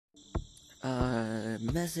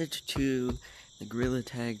message to the Gorilla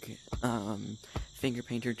Tag Finger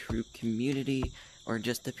Painter Troop community, or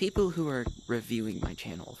just the people who are reviewing my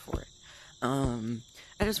channel for it.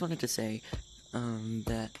 I just wanted to say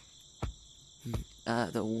that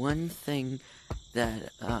the one thing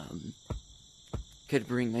that could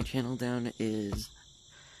bring my channel down is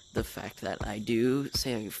the fact that I do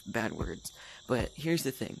say bad words. But here's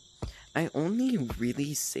the thing. I only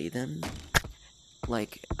really say them,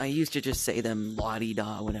 like, I used to just say them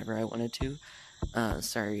la-di-da whenever I wanted to.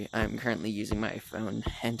 Sorry, I'm currently using my phone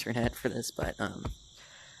internet for this, but,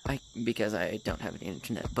 because I don't have any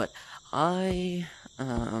internet, but I,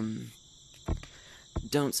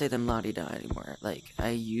 don't say them la-di-da anymore. Like, I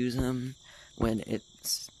use them when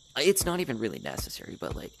it's not even really necessary,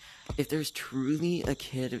 but, like, if there's truly a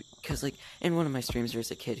kid, because, like, in one of my streams,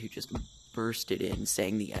 there's a kid who just bursted in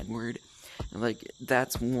saying the N-word, and, like,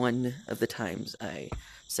 that's one of the times I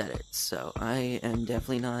said it, so I am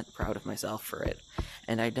definitely not proud of myself for it,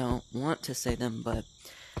 and I don't want to say them, but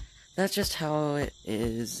that's just how it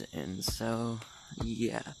is, and so,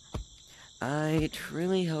 yeah. I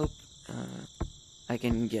truly hope, I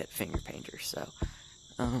can get finger painters, so,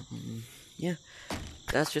 yeah.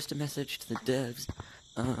 That's just a message to the devs,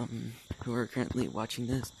 who are currently watching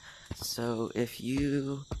this. So if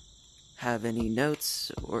you have any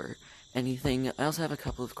notes or anything, I also have a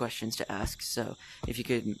couple of questions to ask, so if you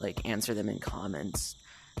could, like, answer them in comments.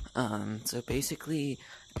 So basically,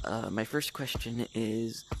 my first question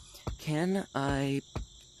is, can I,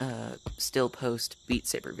 still post Beat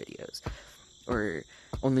Saber videos? Or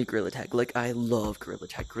only Gorilla Tag? Like, I love Gorilla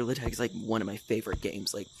Tag. Gorilla Tag is, like, one of my favorite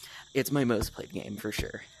games. Like, it's my most played game, for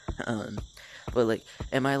sure. But, like,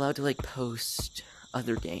 am I allowed to, like, post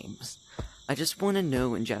other games? I just want to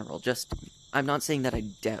know in general. Just, I'm not saying that I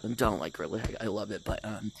don't like Gorilla Tag. I love it, but,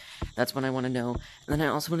 that's what I want to know. And then I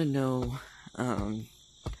also want to know,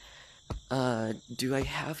 do I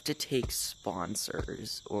have to take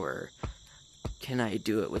sponsors, or can I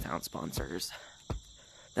do it without sponsors?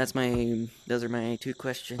 Those are my two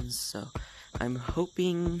questions, so I'm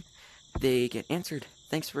hoping they get answered.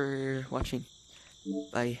 Thanks for watching.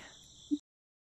 Bye.